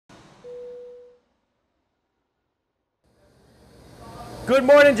Good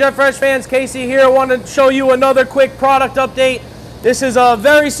morning, Jeff Fresh fans. Casey here. I want to show you another quick product update. This is a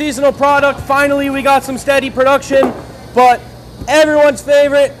very seasonal product. Finally, we got some steady production, but everyone's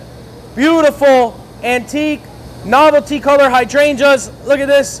favorite, beautiful, antique, novelty color hydrangeas. Look at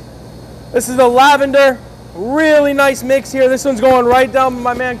this. This is the lavender. Really nice mix here. This one's going right down with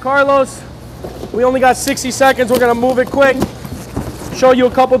my man Carlos. We only got 60 seconds. We're going to move it quick. Show you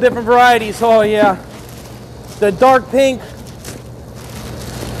a couple different varieties. Oh, yeah. The dark pink.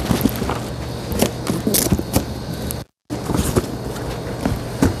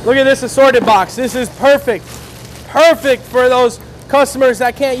 Look at this assorted box. This is perfect. Perfect for those customers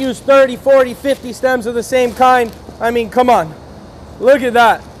that can't use 30, 40, 50 stems of the same kind. I mean, come on. Look at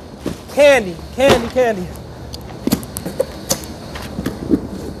that. Candy, candy, candy.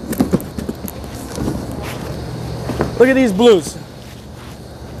 Look at these blues.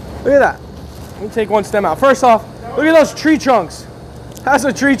 Look at that. Let me take one stem out. First off, look at those tree trunks. That's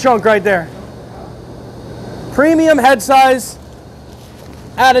a tree trunk right there. Premium head size.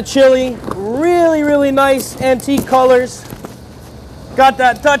 Out of Chile. Really, really nice antique colors. Got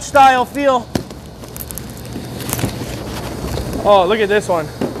that Dutch style feel. Oh, look at this one.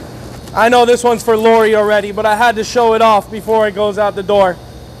 I know this one's for Lori already, but I had to show it off before it goes out the door.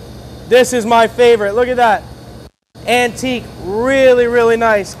 This is my favorite. Look at that. Antique. Really, really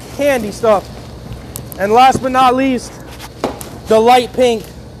nice. Candy stuff. And last but not least, the light pink.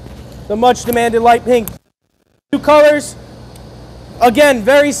 The much demanded light pink. Two colors. Again,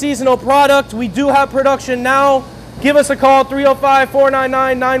 very seasonal product. We do have production now. Give us a call,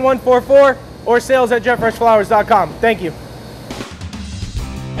 305-499-9144 or sales@jeffreshflowers.com. Thank you.